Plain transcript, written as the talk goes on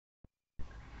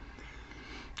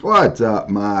What's up,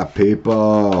 my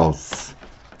peoples?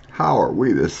 How are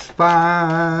we this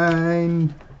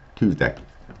fine Tuesday?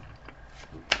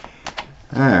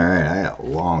 Alright, I had a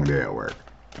long day at work.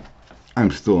 I'm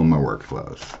still in my work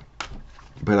clothes,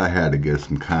 but I had to give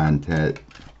some content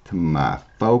to my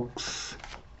folks.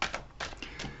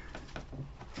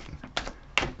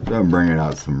 So I'm bringing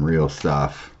out some real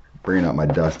stuff. Bringing out my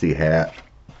dusty hat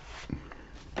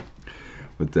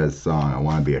with that song, I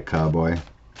Want to Be a Cowboy.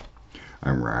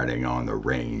 I'm riding on the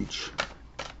range.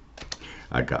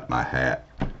 I got my hat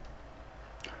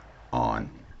on.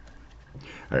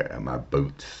 I got my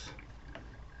boots.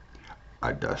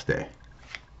 I dusty.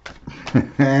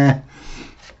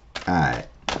 Alright.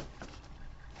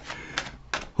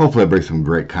 Hopefully I bring some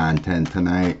great content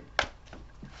tonight.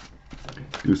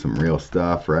 Do some real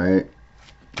stuff, right?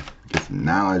 Get some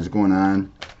knowledge going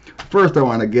on. First, I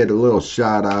want to get a little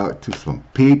shout out to some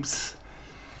peeps.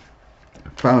 I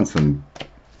found some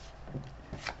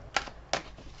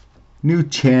new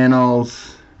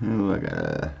channels. Oh, I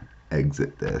gotta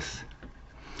exit this.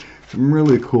 Some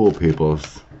really cool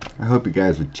peoples. I hope you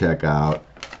guys would check out.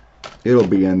 It'll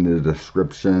be in the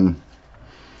description.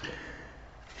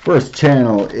 First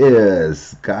channel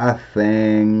is Goth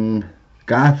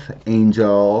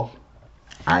Angel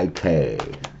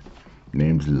IK.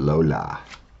 Name's Lola.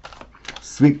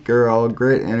 Sweet girl,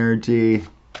 great energy.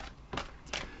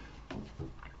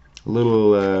 A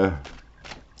little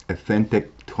authentic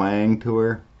twang to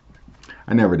her.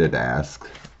 I never did ask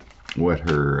what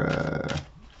her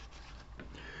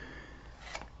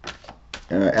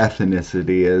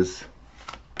ethnicity is.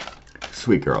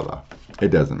 Sweet girl though. It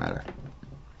doesn't matter.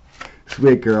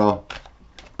 Sweet girl.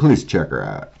 Please check her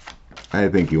out. I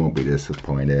think you won't be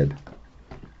disappointed.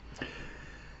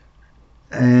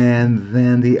 And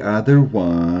then the other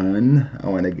one I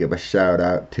want to give a shout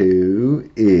out to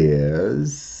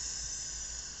is...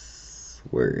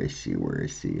 Where is she? Where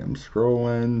is she? I'm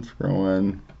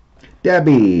scrolling.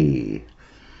 Debbie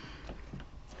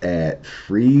at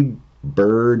Free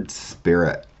Bird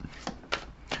Spirit.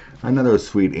 Another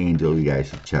sweet angel you guys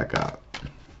should check out.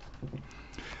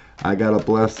 I got a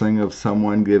blessing of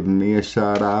someone giving me a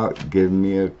shout out, giving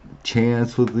me a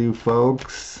chance with you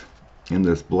folks in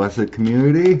this blessed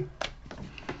community.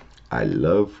 I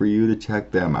love for you to check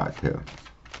them out too.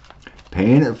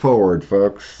 Paying it forward,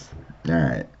 folks.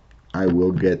 Alright. I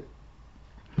will get...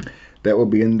 That will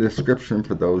be in the description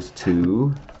for those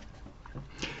two.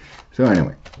 So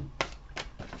anyway.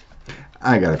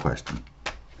 I got a question.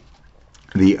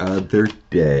 The other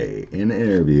day, in an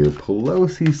interview,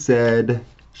 Pelosi said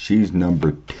she's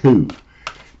number 2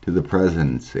 to the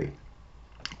presidency.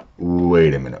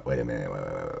 Wait a minute.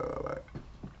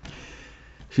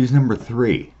 She's number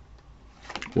 3.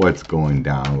 What's going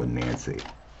down with Nancy?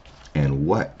 And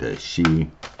what does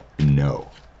she know?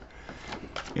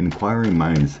 Inquiring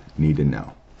minds need to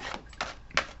know.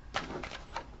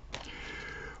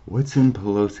 What's in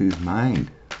Pelosi's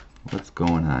mind? What's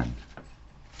going on?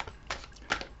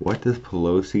 What does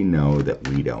Pelosi know that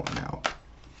we don't know?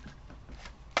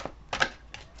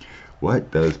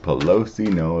 What does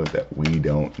Pelosi know that we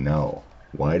don't know?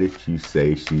 Why did she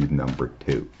say she's number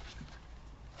 2?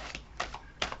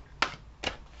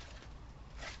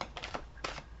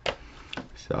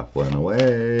 Shuffling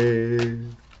away.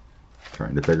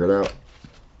 Trying to figure it out.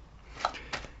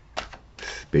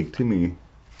 Speak to me.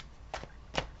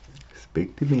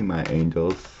 Speak to me, my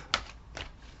angels.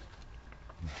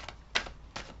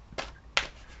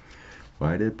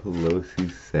 Why did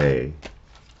Pelosi say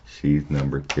she's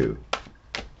number 2?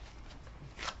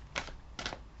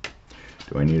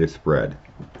 Do I need a spread?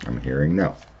 I'm hearing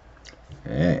no.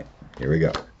 Alright, here we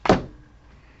go.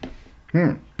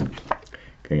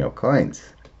 King of Coins.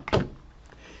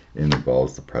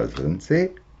 Involves the presidency.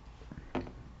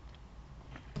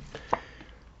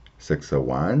 6 of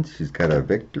Wands. She's got a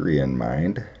victory in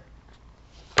mind.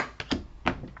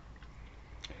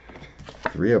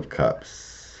 3 of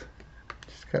Cups.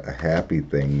 She's got a happy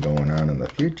thing going on in the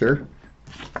future.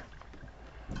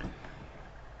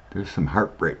 There's some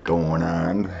heartbreak going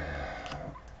on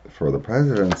for the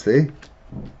presidency.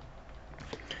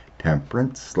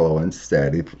 Temperance, slow and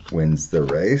steady, wins the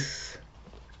race.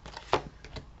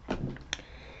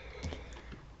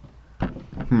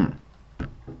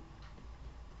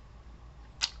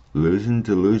 Losing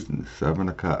delusion, 7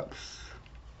 of Cups.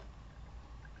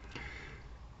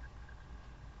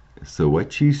 So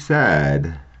what she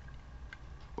said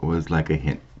was like a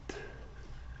hint.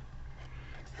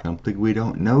 Something we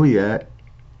don't know yet,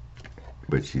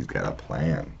 but she's got a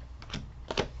plan.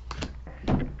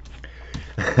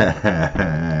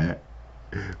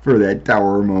 For that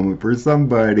tower moment for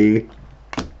somebody.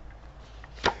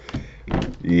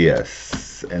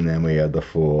 Yes. And then we have the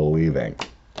Fool leaving.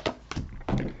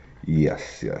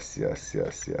 Yes, yes, yes,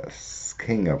 yes, yes.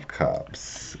 King of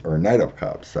Cups. Or Knight of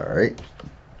Cups, sorry.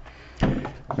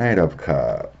 Knight of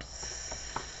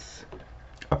Cups.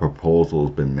 A proposal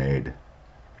has been made.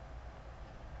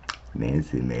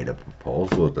 Nancy made a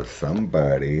proposal to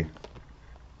somebody.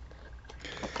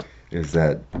 Is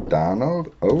that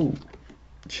Donald? Oh,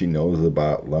 she knows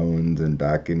about loans and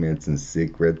documents and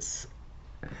secrets.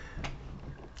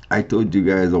 I told you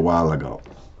guys a while ago.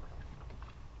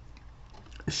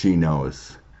 She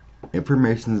knows.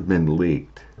 Information's been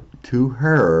leaked to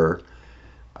her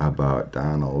about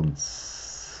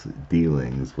Donald's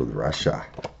dealings with Russia.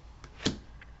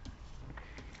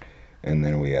 And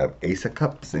then we have Ace of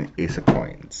Cups and Ace of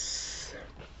Coins.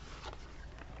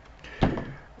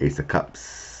 Ace of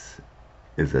Cups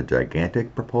is a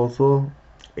gigantic proposal.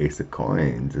 Ace of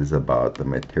Coins is about the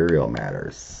material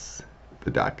matters. The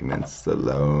documents, the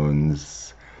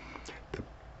loans, the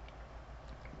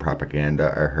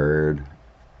propaganda I heard.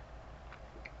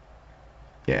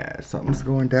 Yeah, something's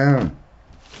going down.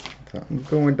 Something's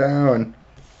going down.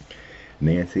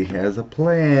 Nancy has a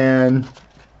plan.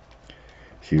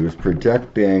 She was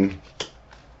projecting.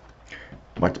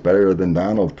 Much better than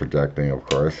Donald's projecting, of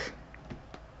course.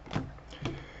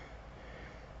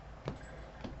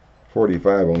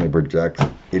 45 only projects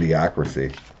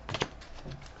idiocracy.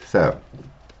 So,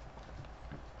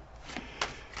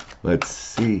 let's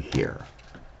see here.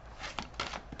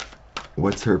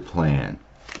 What's her plan?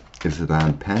 Is it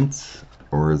on Pence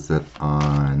or is it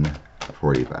on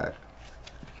 45?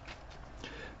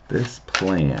 This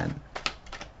plan,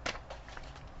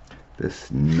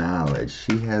 this knowledge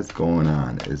she has going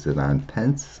on, is it on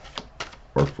Pence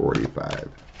or 45?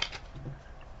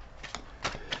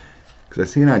 Because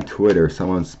I seen on Twitter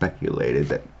someone speculated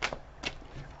that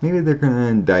maybe they're going to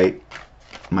indict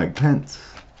Mike Pence.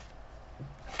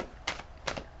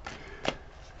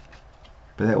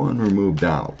 But that wouldn't remove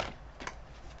Donald.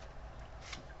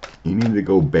 You need to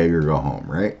go big or go home,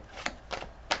 right?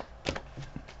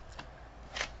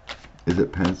 Is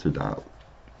it Pence or Donald?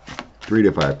 3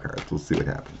 to 5 cards. We'll see what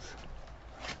happens.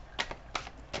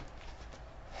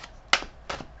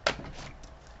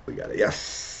 We got a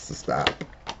yes to stop.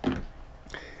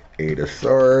 8 of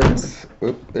Swords.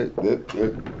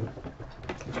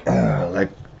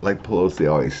 Like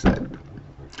Pelosi always said.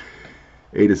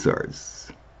 8 of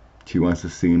Swords. She wants to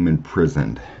see him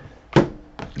imprisoned.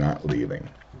 Not leaving.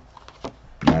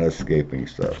 Not escaping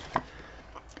stuff.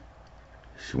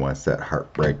 She wants that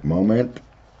heartbreak moment.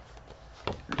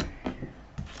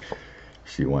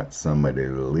 She wants somebody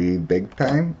to leave big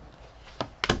time.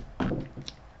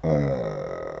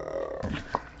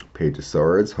 Page of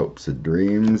Swords, hopes and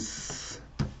dreams.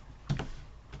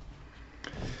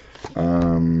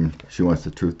 She wants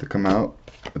the truth to come out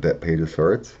with that Page of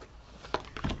Swords.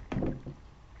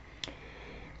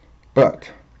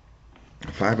 But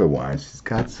 5 of Wands, she's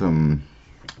got some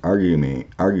arguing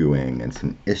and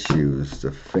some issues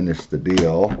to finish the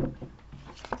deal.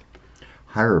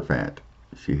 Hierophant,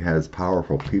 she has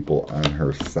powerful people on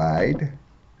her side.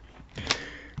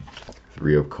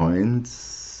 3 of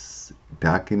Coins,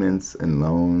 documents and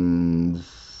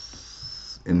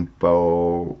loans,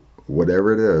 info,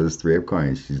 whatever it is. 3 of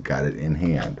Coins, she's got it in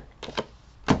hand.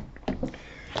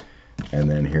 And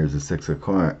then here's the 6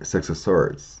 of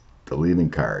Swords, the leaving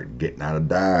card, getting out of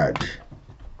Dodge,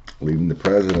 leaving the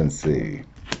presidency.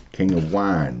 King of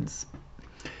Wands.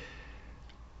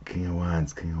 King of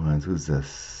Wands, King of Wands. Who's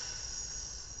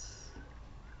this?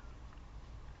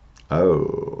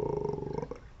 Oh.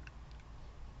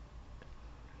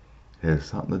 It has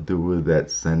something to do with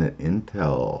that Senate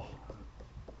Intell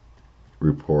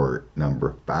report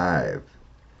number 5.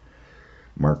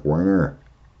 Mark Warner.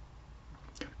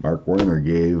 Mark Warner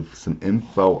gave some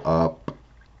info up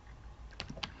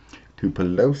to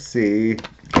Pelosi.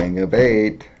 Gang of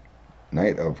 8.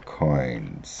 Knight of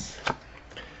Coins.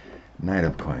 Knight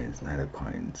of Coins. Knight of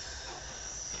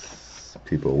Coins.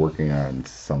 People working on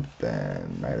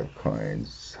something. Knight of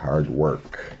Coins. Hard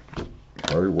work.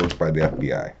 Hard work by the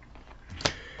FBI.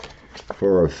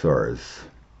 4 of Swords.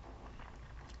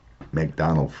 Make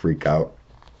Donald freak out.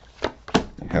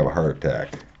 Have a heart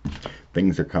attack.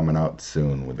 Things are coming out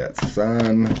soon with that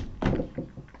sun.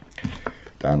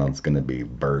 Donald's going to be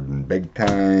burdened big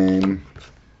time.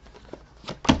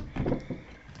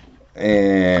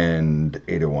 And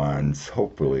 8 of Wands.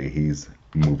 Hopefully he's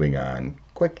moving on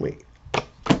quickly.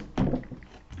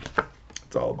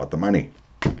 It's all about the money.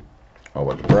 All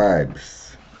about the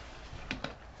bribes.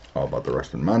 All about the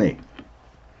Russian money.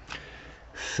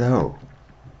 So,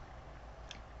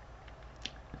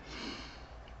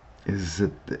 Is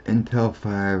it the Intell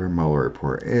 5 or Mueller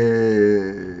report?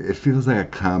 It feels like a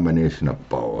combination of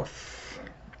both.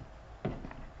 I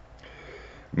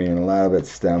mean, a lot of it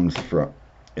stems from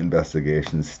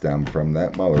investigations stem from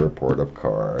that Mueller report, of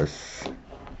course.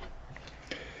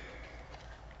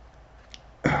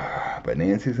 But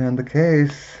Nancy's on the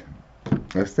case.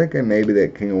 I was thinking maybe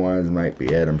that King of Wands might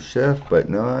be Adam Schiff, but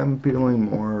no, I'm feeling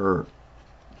more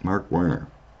Mark Werner.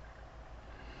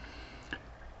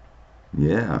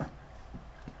 Yeah.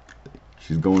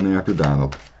 She's going after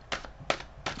Donald.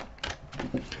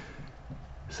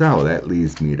 So that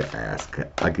leads me to ask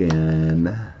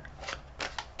again,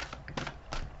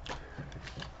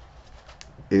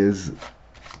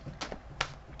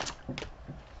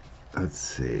 let's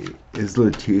see, is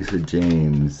Letitia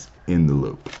James in the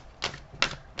loop?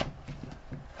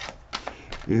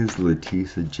 Is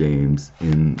Letitia James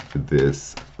in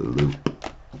this loop?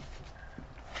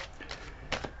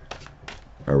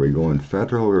 Are we going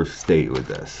federal or state with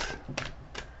this?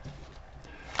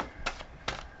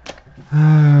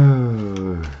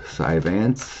 Cy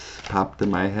Vance popped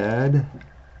in my head.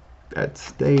 That's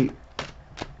state.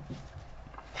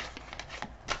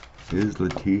 Is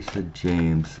Letitia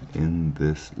James in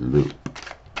this loop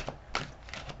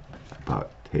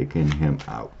about taking him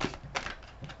out?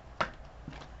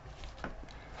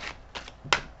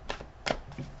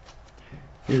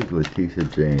 Is Letitia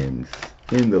James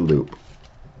in the loop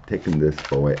taking this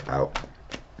boy out?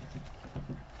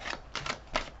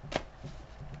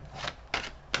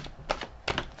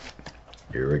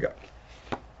 Here we go.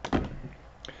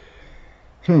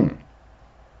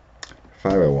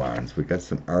 Five of Wands. We got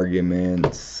some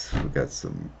arguments. We got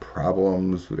some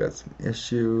problems. We got some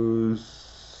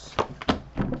issues.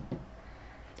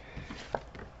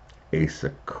 Ace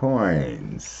of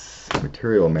Coins.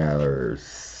 Material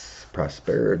matters.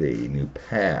 Prosperity. New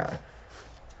path.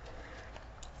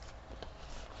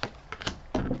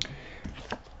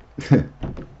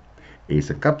 Ace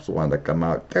of Cups wanted to come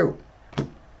out too.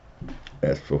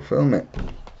 That's fulfillment.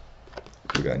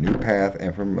 We got new path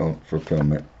and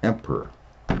fulfillment. Emperor.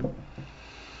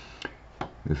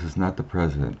 This is not the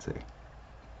presidency.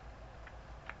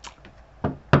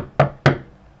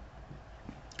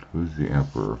 Who's the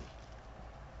emperor?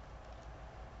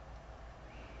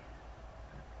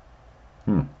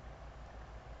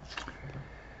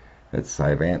 That's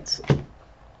Cy Vance.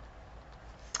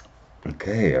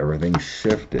 Okay, everything's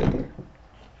shifted.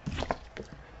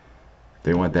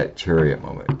 They want that chariot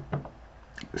moment.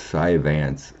 Cy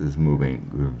Vance is moving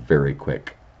very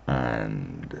quick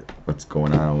on what's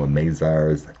going on with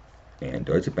Mazars and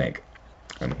Deutsche Bank.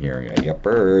 I'm hearing a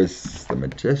yuppers, the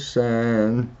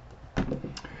magician.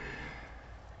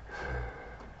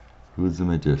 Who's the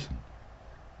magician?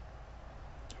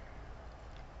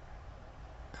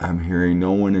 I'm hearing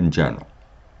no one in general.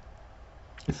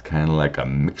 It's kind of like a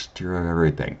mixture of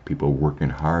everything. People working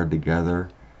hard together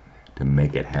to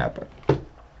make it happen.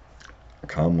 A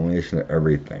combination of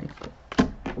everything.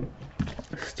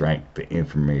 Strength, the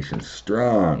information,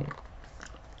 strong.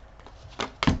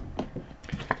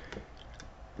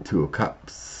 Two of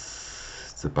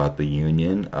Cups. It's about the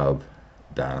union of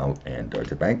Donald and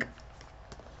Deutsche Bank.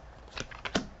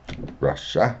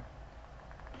 Russia.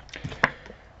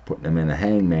 Putting him in a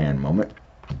hangman moment.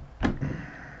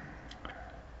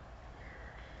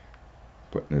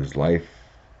 Putting his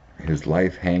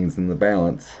life hangs in the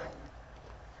balance.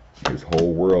 His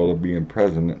whole world of being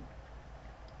president.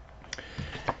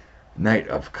 Knight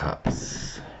of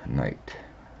Cups. Knight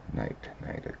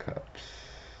of Cups.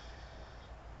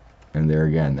 And there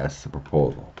again, that's the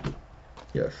proposal.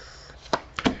 Yes.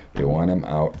 They want him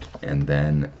out, and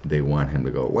then they want him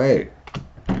to go away.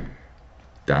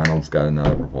 Donald's got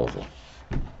another proposal.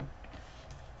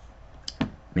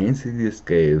 Nancy just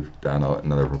gave Donald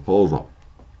another proposal.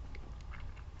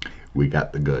 We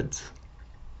got the goods.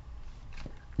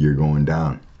 You're going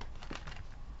down.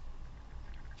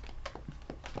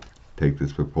 Take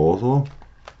this proposal,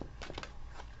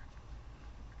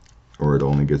 or it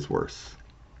only gets worse.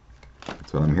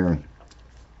 That's what I'm hearing.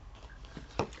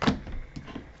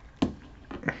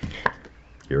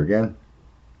 Here again.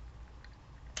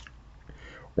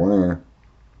 Werner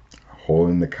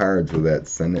holding the cards with that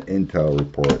Senate Intel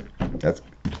report.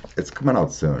 It's coming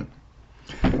out soon.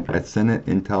 That Senate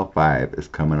Intel 5 is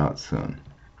coming out soon.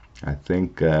 I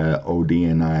think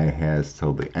ODNI has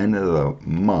till the end of the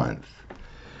month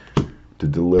to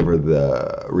deliver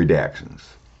the redactions.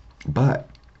 But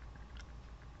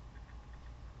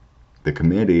the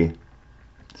committee,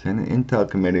 Senate Intel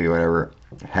Committee, whatever,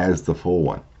 has the full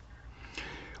one.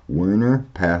 Werner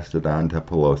passed it on to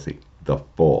Pelosi. The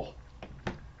full.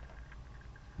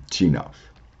 She knows.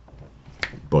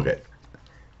 Book it.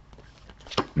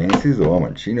 Nancy's a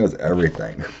woman. She knows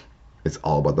everything. It's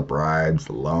all about the bribes,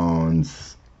 the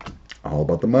loans, all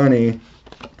about the money.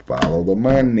 Follow the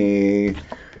money.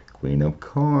 Queen of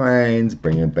Coins,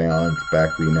 bringing balance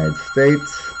back to the United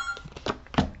States.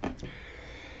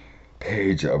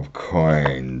 Page of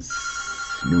Coins.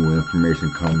 New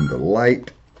information coming to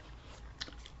light.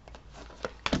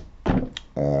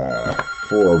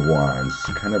 Four of Wands.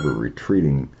 Kind of a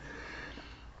retreating.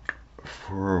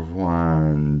 Four of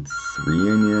Wands.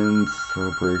 Reunions,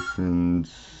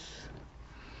 celebrations.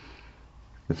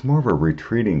 It's more of a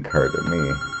retreating card to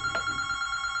me.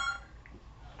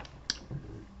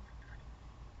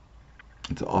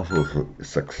 It's also a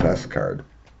success card.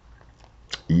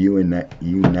 Uniting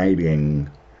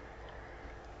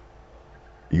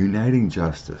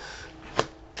justice.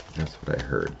 That's what I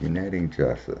heard. Uniting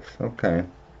justice. Okay.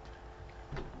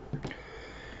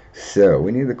 So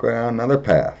we need to go down another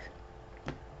path.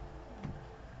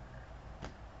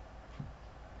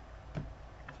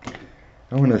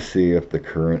 I want to see if the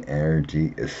current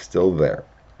energy is still there.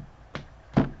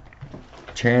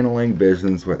 Channeling,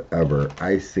 visions, whatever.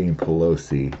 I seen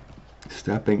Pelosi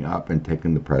stepping up and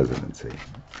taking the presidency.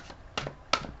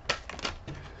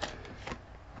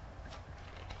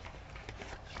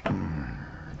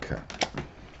 Okay.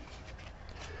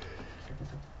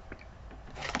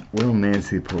 Will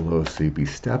Nancy Pelosi be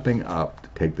stepping up to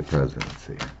take the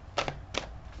presidency?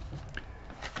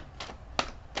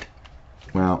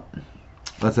 Well,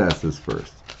 let's ask this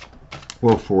first.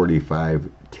 Will 45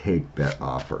 take that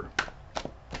offer?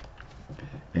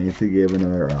 Nancy gave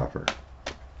another offer.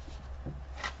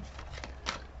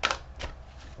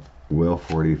 Will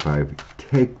 45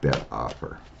 take that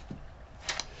offer?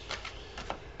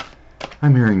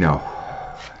 I'm hearing no.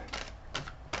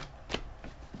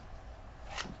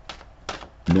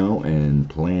 No, and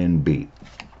plan B.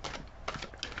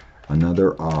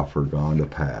 Another offer gone to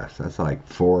pass. That's like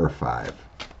 4 or 5.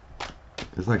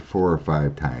 It's like 4 or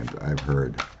 5 times I've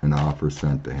heard an offer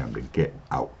sent to him to get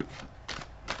out.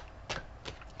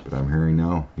 But I'm hearing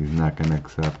no, he's not going to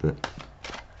accept it.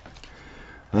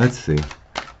 Let's see.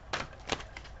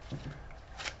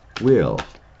 Will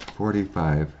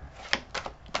 45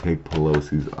 take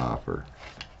Pelosi's offer?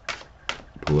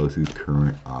 Pelosi's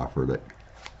current offer to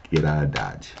get out of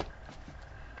Dodge.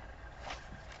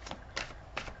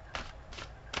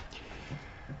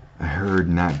 I heard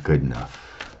not good enough.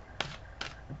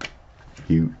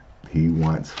 He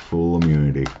wants full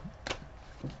immunity.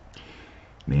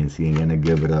 Nancy ain't gonna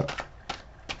give it up.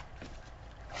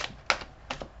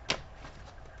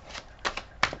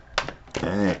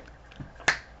 Alright.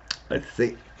 Let's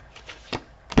see.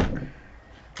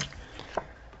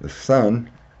 The Sun,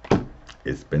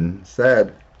 it's been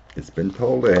said, it's been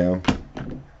told to him.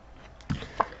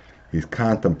 He's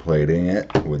contemplating it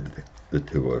with the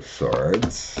Two of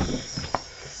Swords.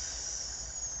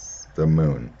 The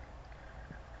Moon.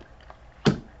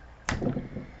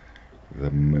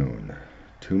 The Moon.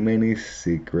 Too many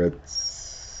secrets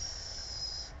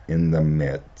in the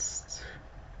midst.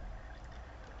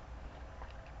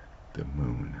 The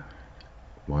Moon.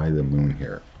 Why the Moon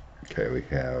here? Okay, we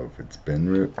have, it's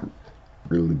been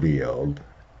revealed.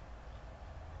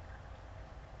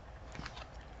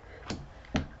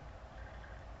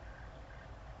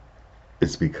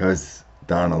 It's because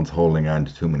Donald's holding on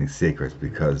to too many secrets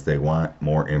because they want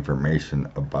more information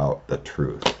about the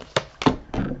truth.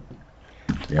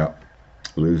 Yep.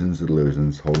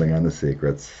 Illusions, holding on to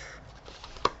secrets.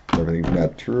 Everything's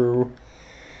not true.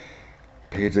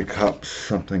 Page of Cups,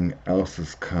 something else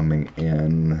is coming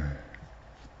in.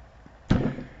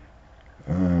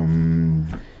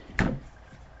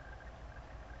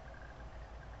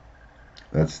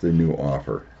 That's the new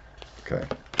offer. Okay.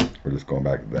 We're just going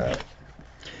back to that.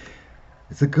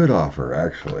 It's a good offer,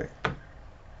 actually.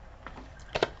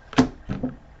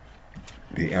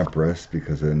 The Empress,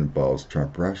 because it involves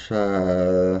Trump,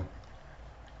 Russia.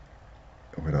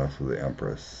 What else with the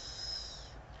Empress?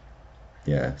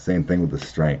 Yeah, same thing with the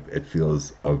Strength. It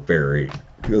feels like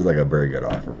a very good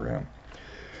offer for him.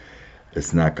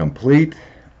 It's not complete.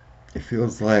 It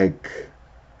feels like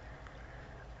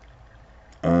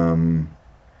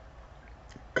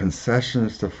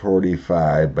concessions to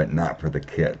 45, but not for the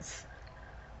kids.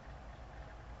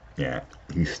 Yeah,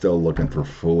 he's still looking for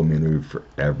full immunity for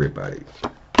everybody.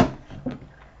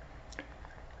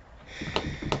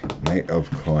 Knight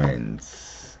of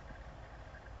Coins.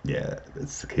 Yeah,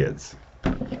 it's the kids.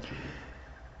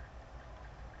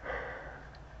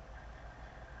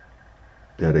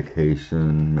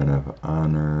 Dedication, men of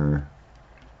honor,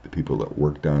 the people that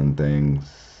worked on things.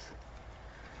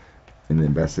 In the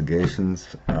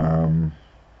investigations,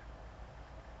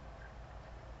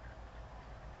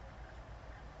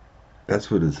 That's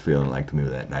what it's feeling like to me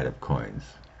with that Knight of Coins.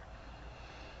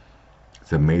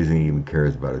 It's amazing he even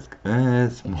cares about his.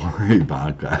 It's more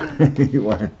Ivanka. he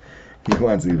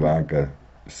wants Ivanka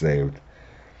saved.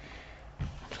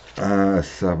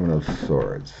 Seven of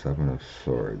Swords. Seven of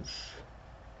Swords.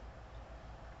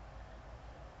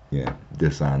 Yeah,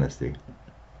 dishonesty.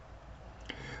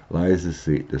 Lies,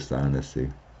 deceit,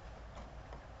 dishonesty.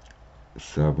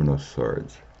 Seven of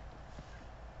Swords.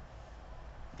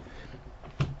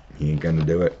 He ain't gonna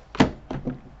do it.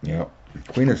 Yep.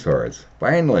 Queen of Swords.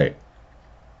 Finally!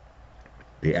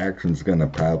 The action's gonna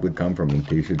probably come from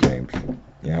Letitia James.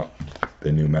 Yep.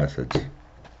 The new message.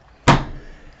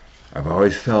 I've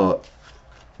always felt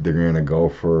they're gonna go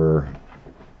for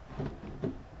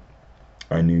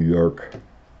a New York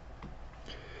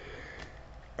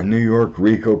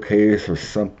RICO case or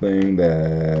something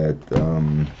that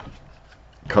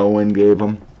Cohen gave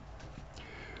them.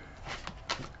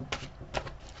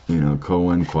 You know,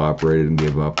 Cohen cooperated and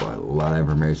gave up a lot of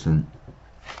information.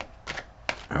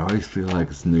 I always feel like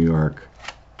it's New York.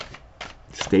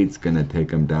 State's gonna take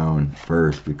them down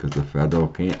first because the federal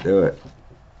can't do it.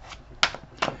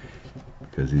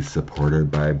 Because he's supported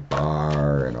by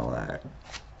Barr and all that.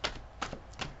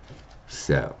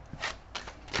 So.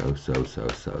 He's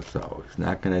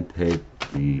not gonna take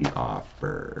the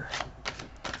offer.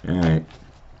 Alright.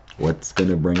 What's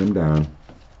gonna bring him down?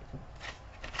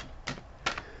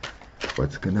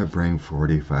 What's gonna bring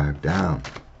 45 down?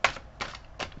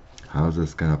 How's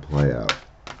this gonna play out?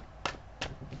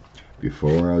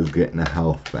 Before I was getting a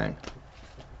health thing.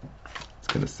 It's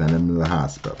gonna send him to the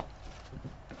hospital.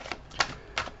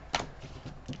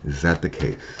 Is that the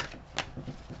case?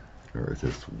 Or is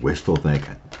this wishful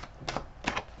thinking?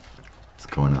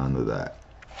 Going on with that?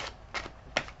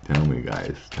 Tell me,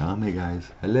 guys. Tell me,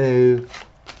 guys. Hello.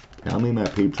 Tell me, my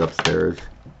peeps upstairs.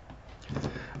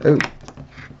 Oh,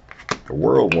 the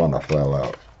world wanna fell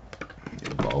out. It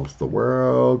involves the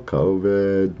world,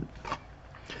 COVID.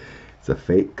 It's a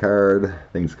fake card.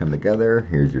 Things come together.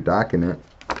 Here's your document.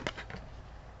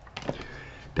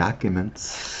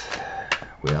 Documents.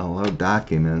 We all love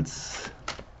documents.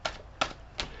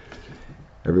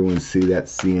 Everyone see that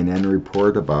CNN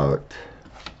report about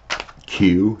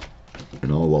Q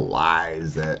and all the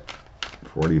lies that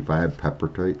 45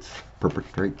 perpetrates.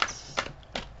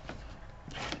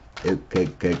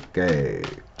 Okay.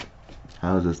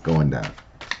 How's this going down?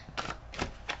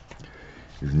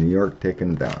 Is New York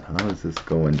taking down? How is this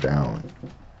going down?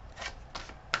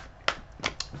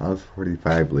 How's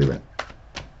 45 leaving?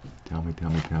 Tell me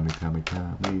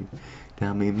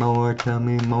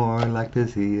more, like the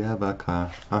sea of a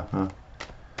car.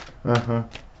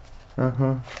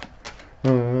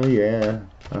 Oh yeah.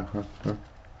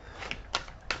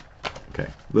 Okay,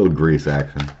 little Grease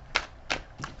action.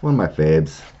 One of my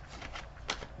faves.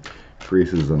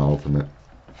 Grease is an ultimate.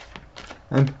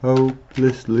 I'm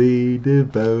hopelessly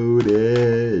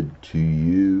devoted to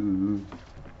you.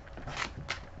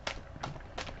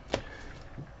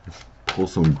 Let's pull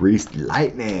some Grease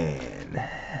lightning.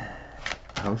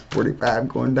 How's 45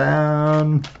 going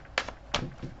down?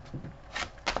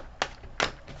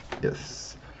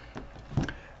 Yes.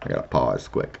 I gotta pause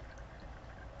quick.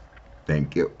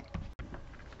 Thank you.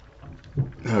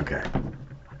 Okay.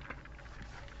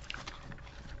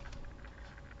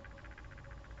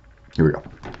 Here we go.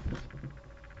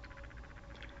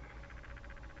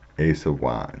 Ace of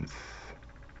Wands.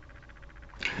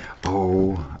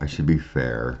 Oh, I should be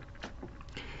fair.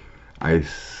 I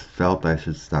felt I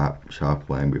should stop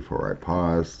shuffling before I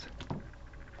paused.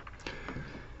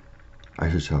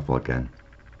 I should shuffle again.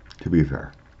 To be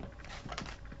fair.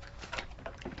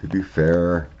 To be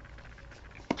fair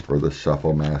for the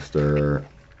shuffle master,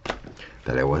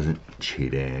 that I wasn't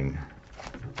cheating.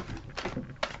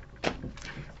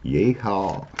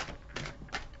 Yeehaw.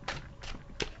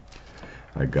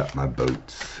 I got my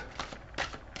boots.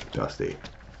 Dusty.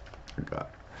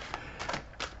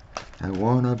 I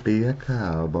wanna be a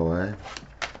cowboy.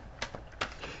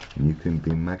 You can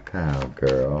be my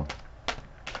cowgirl.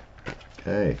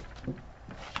 Okay.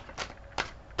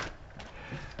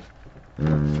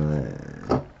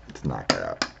 Let's knock it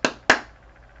out.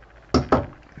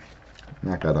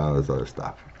 Knock out all this other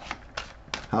stuff.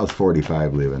 How's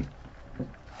 45 leaving?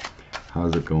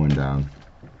 How's it going down?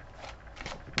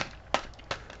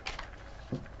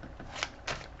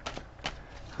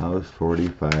 How's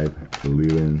 45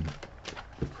 leaving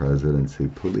the presidency?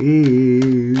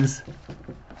 Please.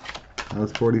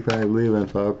 How's 45 leaving,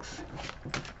 folks?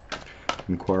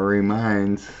 Inquiry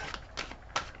minds.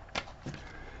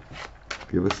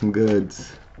 Give us some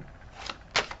goods.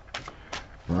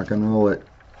 Rock and roll it.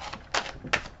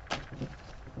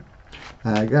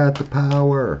 I got the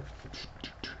power.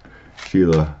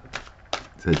 Sheila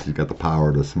said she got the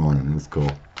power this morning. It's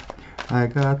cool. I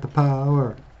got the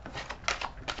power.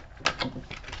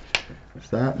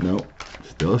 Stop. Nope.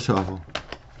 Still shuffle.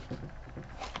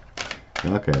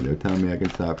 Okay, they're telling me I can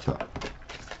stop shuffle.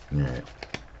 Alright.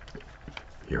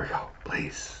 Here we go.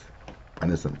 Please.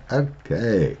 Listen.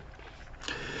 Okay.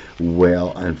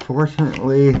 Well,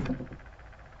 unfortunately,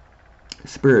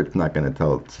 Spirit's not going to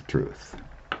tell us the truth.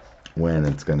 When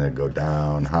it's going to go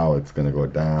down, how it's going to go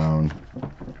down.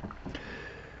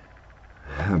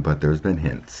 But there's been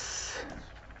hints.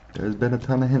 There's been a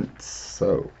ton of hints.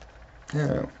 So,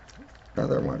 yeah,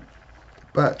 another one.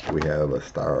 But we have a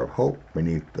Star of Hope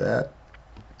beneath that.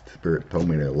 Spirit told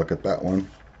me to look at that one.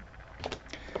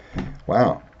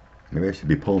 Wow. Maybe I should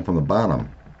be pulling from the bottom.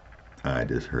 I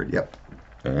just heard, yep.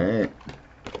 Alright.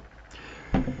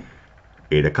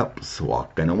 Eight of Cups,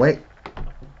 walking away.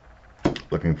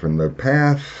 Looking from the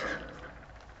path.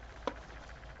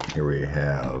 Here we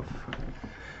have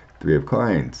Three of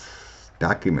Coins.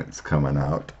 Documents coming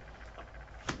out.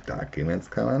 Documents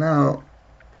coming out.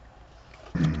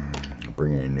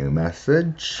 Bringing a new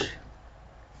message.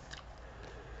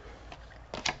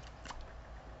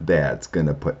 That's going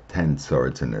to put 10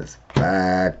 swords in his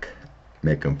back.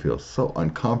 Make him feel so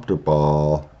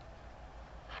uncomfortable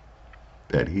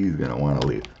that he's going to want to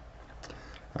leave.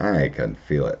 I can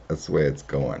feel it. That's the way it's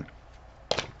going.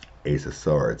 Ace of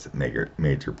Swords,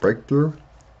 major breakthrough.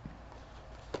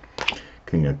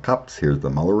 King of Cups, here's the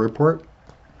Mueller report.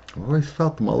 I've always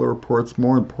felt the Mueller report's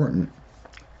more important.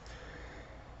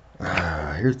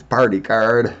 Here's the party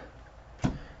card.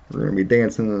 We're going to be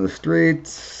dancing in the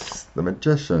streets. The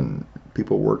Magician.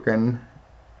 People working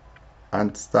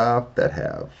on stuff that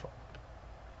have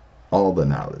all the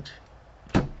knowledge.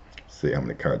 Let's see how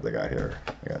many cards I got here.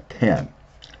 I got 10.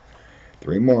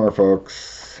 3 more,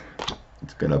 folks.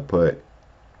 It's going to put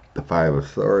the Five of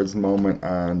Swords moment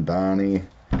on Donnie.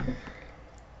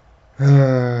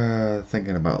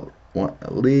 Thinking about wanting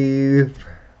to leave.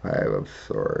 Five of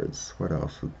Swords. What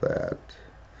else is that?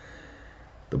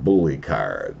 The Bully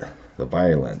card. The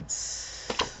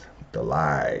Violence. The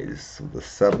Lies. The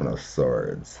Seven of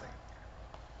Swords.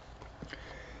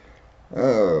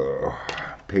 Oh.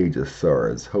 Page of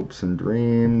Swords. Hopes and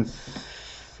Dreams.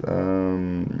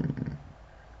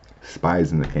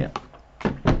 Spies in the camp.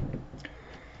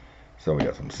 So we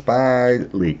got some spy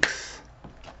leaks.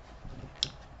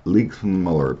 Leaks from the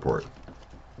Mueller report.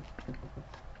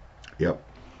 Yep.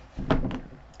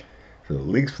 So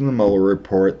leaks from the Mueller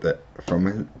report that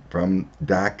from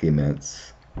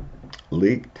documents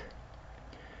leaked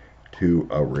to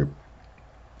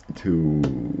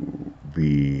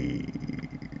the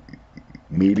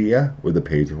media with the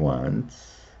Page of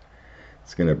Wands.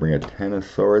 It's going to bring a Ten of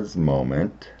Swords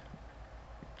moment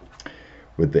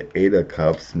with the Eight of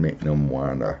Cups, making them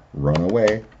want to run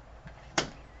away.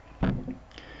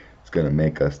 It's going to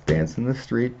make us dance in the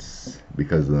streets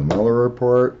because of the Mueller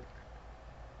report.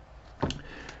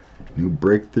 New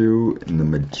breakthrough in the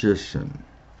Magician.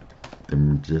 The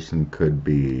Magician could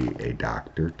be a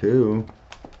doctor too.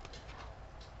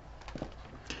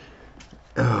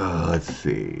 Let's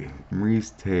see.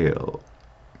 Marie's Tale.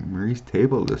 Marie's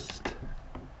Table List.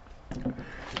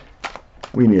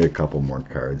 We need a couple more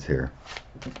cards here.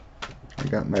 I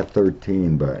got my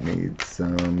 13, but I need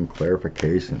some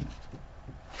clarification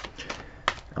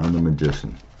on the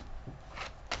Magician.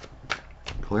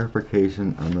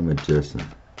 Clarification on the Magician.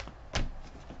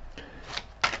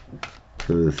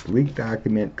 So this leaked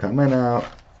document coming out,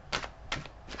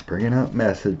 bringing out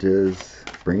messages,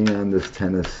 bringing on this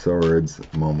Ten of Swords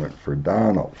moment for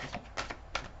Donald.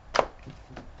 We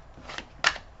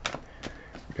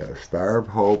got a Star of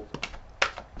Hope.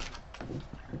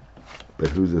 But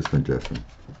who's this Magician?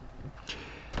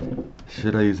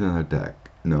 Should I use another deck?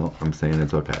 No, I'm saying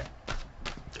it's okay.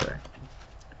 Okay.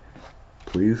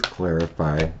 Please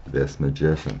clarify this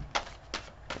Magician.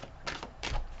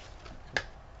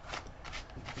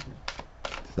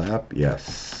 Stop?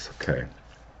 Yes. Okay.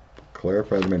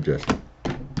 Clarify the Magician.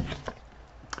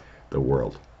 The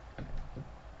world.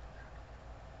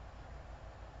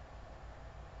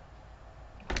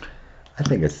 I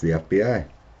think it's the FBI.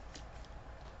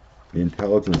 The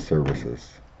intelligence services.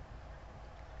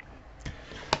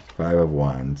 Five of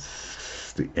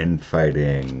Wands. The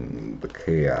infighting. The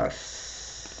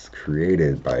chaos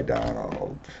created by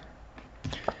Donald.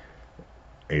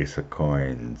 Ace of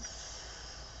Coins.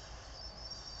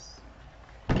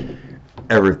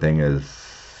 Everything is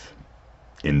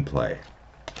in play.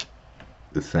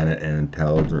 The Senate and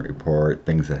intelligence report,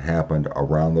 things that happened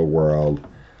around the world,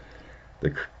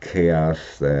 the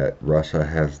chaos that Russia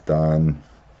has done,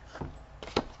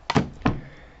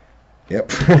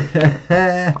 Yep.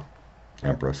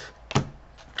 Empress.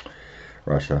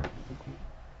 Russia.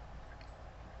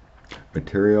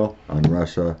 Material on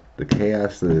Russia. The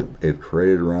chaos that it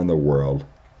created around the world.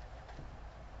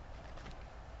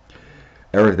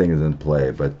 Everything is in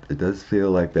play, but it does feel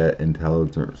like that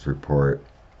intelligence report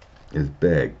is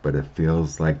big, but it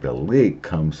feels like the leak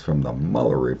comes from the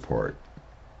Mueller report.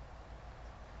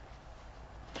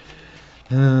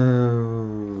 Oh,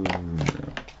 no.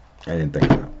 I didn't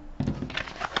think of that.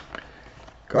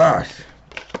 Gosh,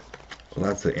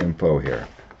 lots of info here.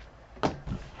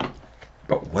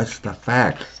 But what's the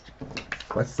facts?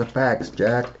 What's the facts,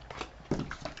 Jack?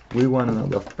 We want to know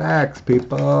the facts,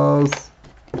 peoples.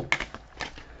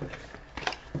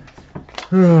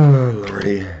 Oh,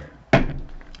 Lordy.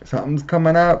 Something's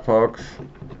coming out, folks.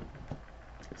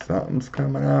 Something's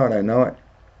coming out. I know it.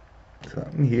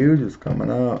 Something huge is coming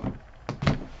out.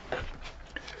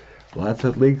 Lots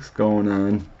of leaks going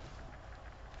on.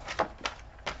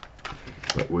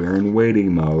 But we're in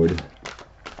waiting mode.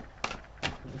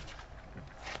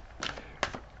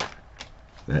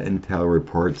 The Intel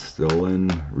report's still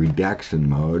in redaction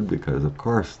mode because, of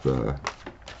course, the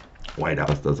White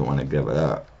House doesn't want to give it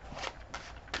up.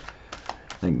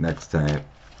 I think next time,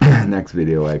 next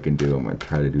video I can do, I'm going to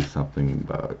try to do something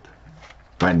about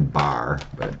find bar,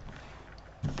 but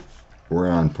we're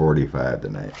on 45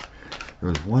 tonight. There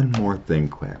was one more thing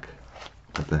quick.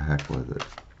 What the heck was it?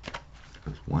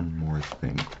 There's one more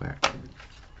thing quick.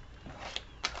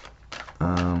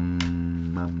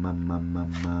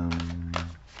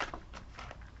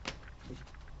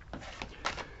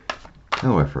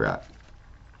 Oh, I forgot.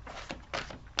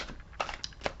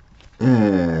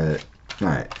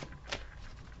 Alright.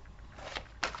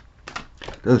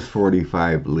 Does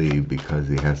 45 leave because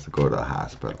he has to go to the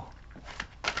hospital?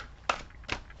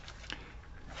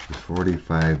 Does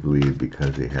 45 leave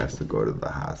because he has to go to the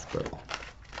hospital?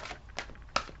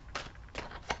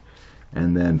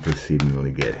 And then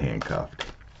proceedingly get handcuffed.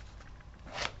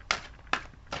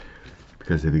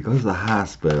 Because if he goes to the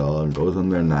hospital and goes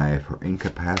under a knife or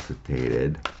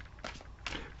incapacitated,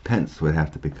 Pence would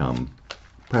have to become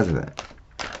president.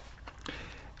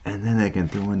 And then they can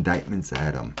throw indictments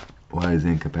at him while he's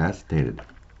incapacitated.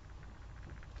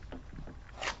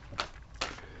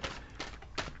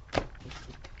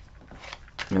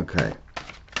 Okay.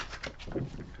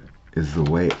 Is the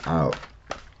way out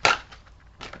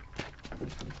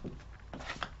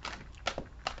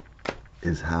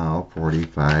is how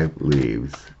 45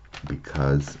 leaves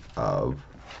because of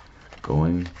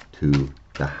going to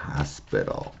the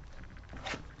hospital.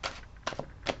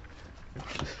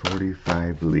 Does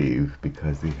 45 leave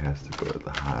because he has to go to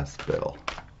the hospital?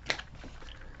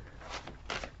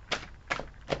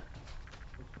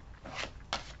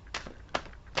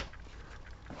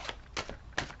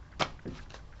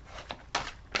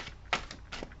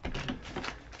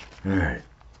 Alright,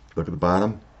 look at the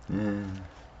bottom. Yeah.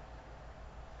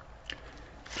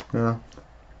 Well,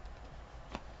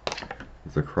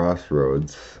 there's a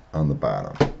crossroads on the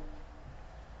bottom.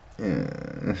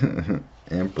 Yeah.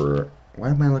 Emperor.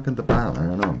 Why am I looking at the bottom? I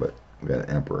don't know, but we got an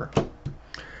emperor.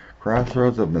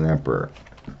 Crossroads of an emperor.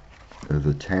 There's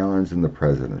a challenge in the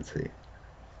presidency.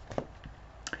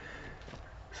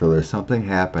 So there's something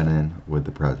happening with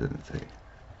the presidency,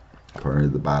 according to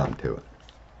the bottom to it.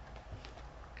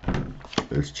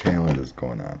 There's challenges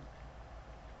going on.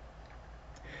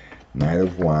 Knight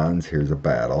of Wands, here's a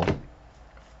battle.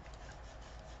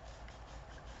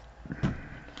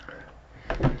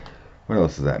 What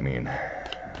else does that mean?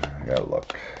 I gotta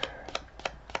look.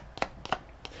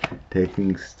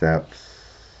 Taking steps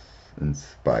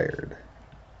inspired.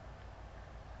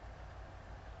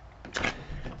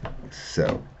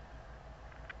 So,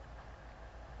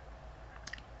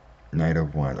 Knight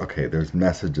of Wands. Okay, there's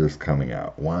messages coming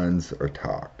out. Wands or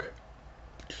talk.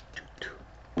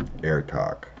 Air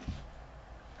talk.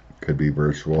 Could be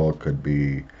virtual, could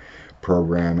be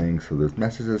programming. So there's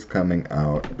messages coming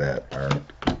out that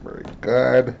aren't very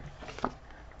good.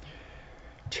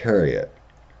 Chariot.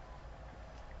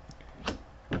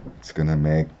 It's going to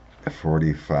make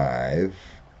 45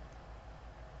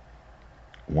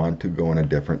 want to go in a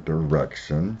different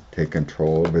direction, take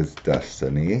control of his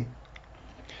destiny.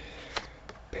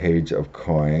 Page of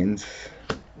Coins,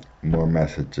 more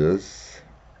messages.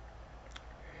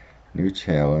 New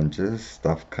challenges,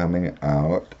 stuff coming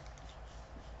out,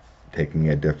 taking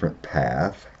a different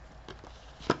path.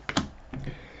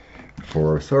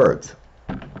 Four of Swords.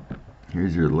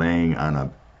 Here's your laying on a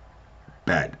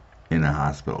bed in a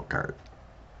hospital card.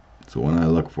 It's the one I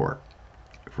look for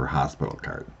hospital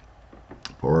card.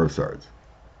 Four of Swords.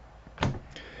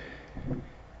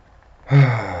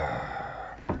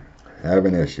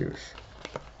 having issues.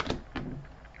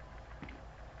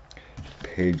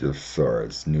 Page of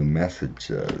Swords, new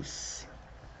messages.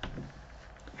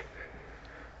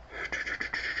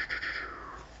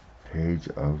 Page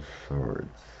of Swords.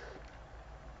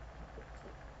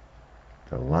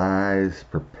 The lies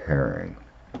preparing.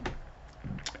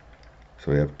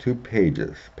 So we have two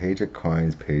pages. Page of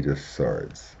Coins, Page of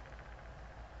Swords.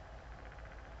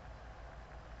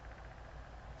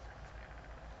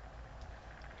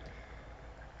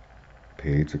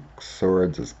 Page of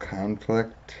Swords is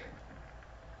conflict.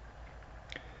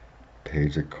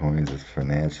 Page of Coins is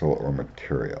financial or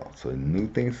material. So new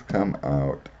things come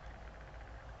out,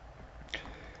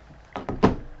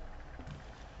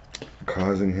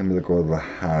 causing him to go to the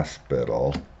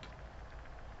hospital.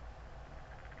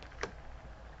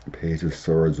 Page of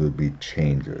Swords would be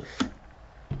changes.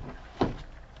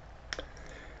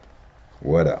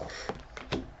 What else?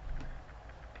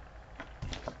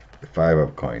 The Five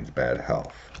of Coins, bad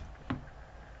health.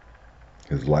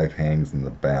 His life hangs in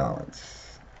the balance.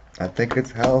 I think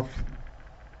it's health.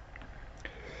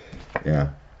 Yeah,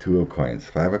 Two of Coins.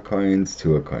 Five of Coins,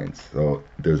 Two of Coins. So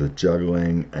there's a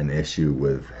juggling, an issue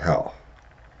with health.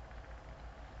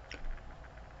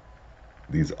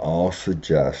 These all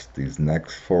suggest, these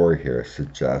next four here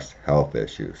suggest health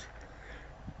issues.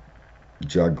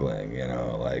 Juggling, you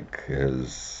know, like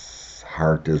his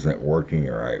heart isn't working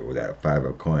right with that Five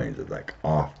of Coins. It's like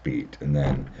offbeat. And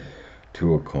then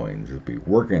Two of Coins would be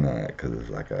working on it because it's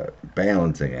like a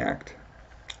balancing act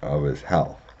of his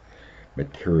health.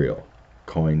 Material,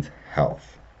 coins,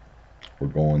 health. We're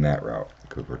going that route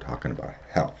because we're talking about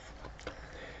health.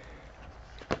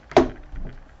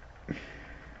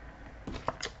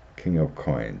 King of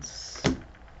Coins.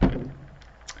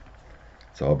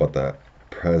 It's all about the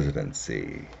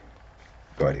presidency,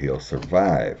 but he'll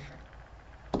survive.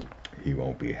 He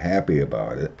won't be happy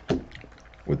about it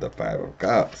with the Five of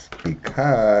Cups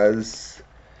because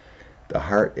the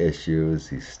heart issues,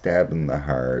 he's stabbed in the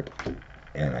heart,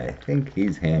 and I think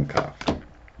he's handcuffed.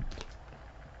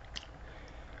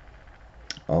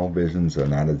 All visions are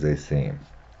not as they seem.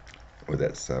 With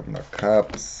that Seven of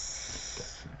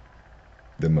Cups,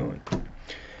 the moon.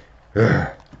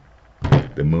 The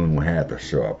moon will have to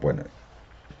show up, wouldn't it?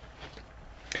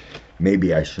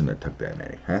 Maybe I shouldn't have took that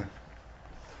many, huh?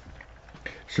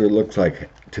 Sure looks like,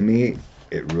 to me,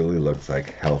 it really looks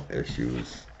like health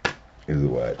issues is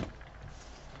what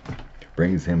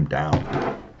brings him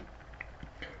down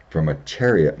from a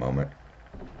Chariot moment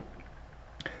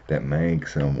that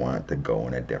makes him want to go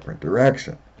in a different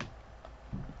direction.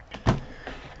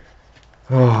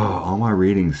 Oh, all my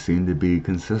readings seem to be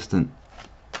consistent.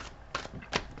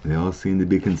 They all seem to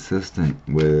be consistent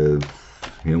with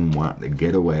him wanting to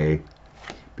get away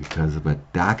because of a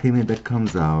document that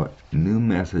comes out, new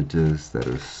messages that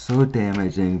are so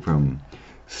damaging from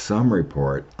some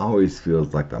report. Always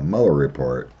feels like the Mueller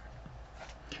report,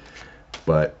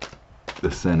 but the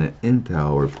Senate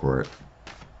Intell report,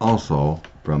 also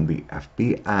from the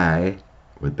FBI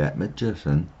with that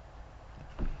magician,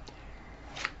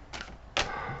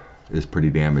 is pretty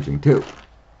damaging too.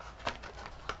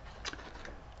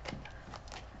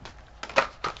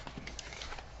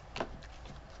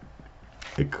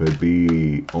 It could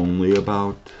be only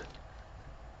about,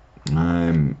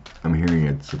 I'm hearing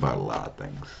it's about a lot of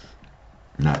things,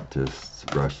 not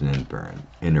just Russian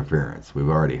interference. We've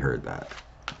already heard that.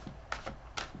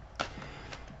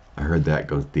 I heard that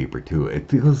goes deeper too. It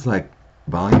feels like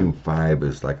Volume 5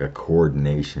 is like a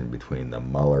coordination between the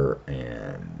Mueller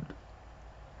and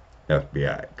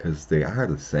FBI, because they are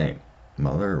the same.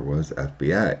 Mueller was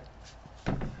FBI.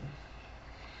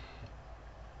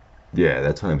 Yeah,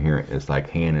 that's what I'm hearing. It's like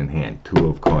hand in hand, Two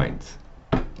of Coins.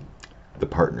 The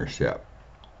partnership,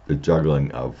 the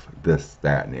juggling of this,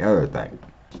 that, and the other thing.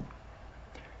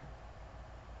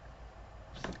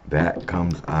 That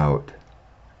comes out.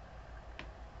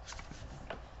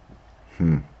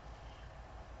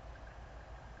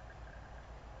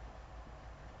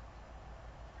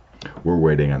 We're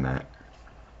waiting on that.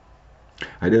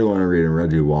 I did want to read in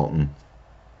Reggie Walton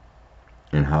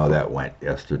and how that went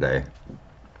yesterday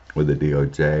with the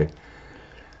DOJ.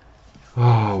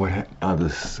 Oh, I'll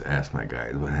just ask my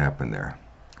guys what happened there.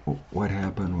 What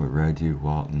happened with Reggie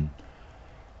Walton?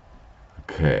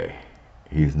 Okay,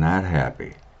 he's not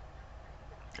happy.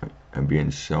 I'm being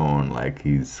shown like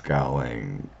he's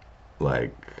scowling,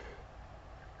 like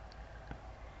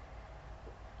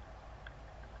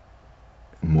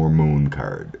more moon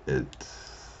card.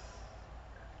 It's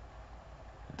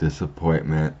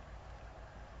disappointment,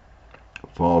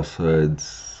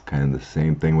 falsehoods, kind of the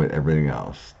same thing with everything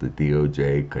else. The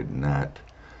DOJ could not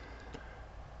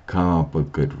come up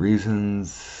with good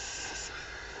reasons.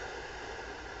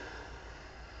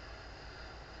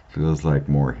 Feels like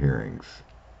more hearings.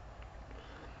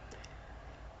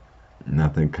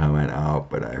 Nothing coming out,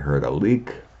 but I heard a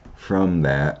leak from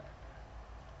that.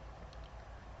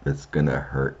 It's gonna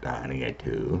hurt Donnie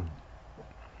too.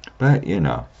 But, you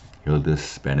know, he'll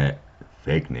just spin it.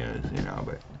 Fake news, you know,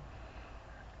 but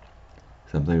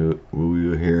something we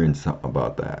were hearing something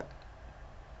about that.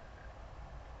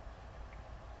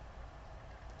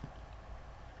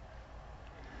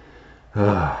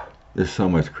 There's so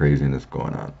much craziness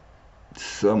going on.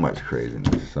 So much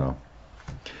craziness. So,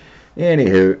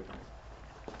 anywho,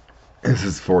 this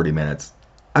is 40 minutes.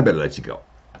 I better let you go.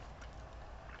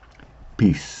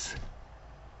 Peace.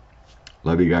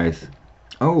 Love you guys.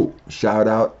 Oh, shout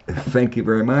out. Thank you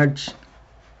very much.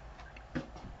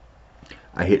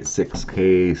 I hit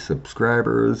 6K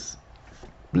subscribers.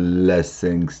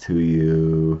 Blessings to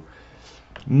you.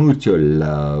 Mucho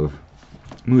love.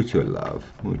 Mucho love.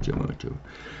 Mucho, mucho.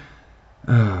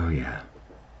 Oh, yeah.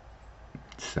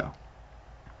 So,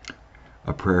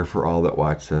 a prayer for all that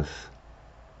watch this.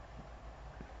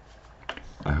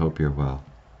 I hope you're well.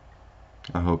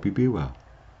 I hope you be well.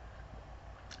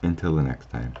 Until the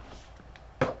next time.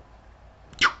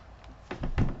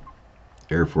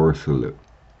 Air Force salute.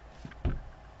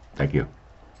 Thank you.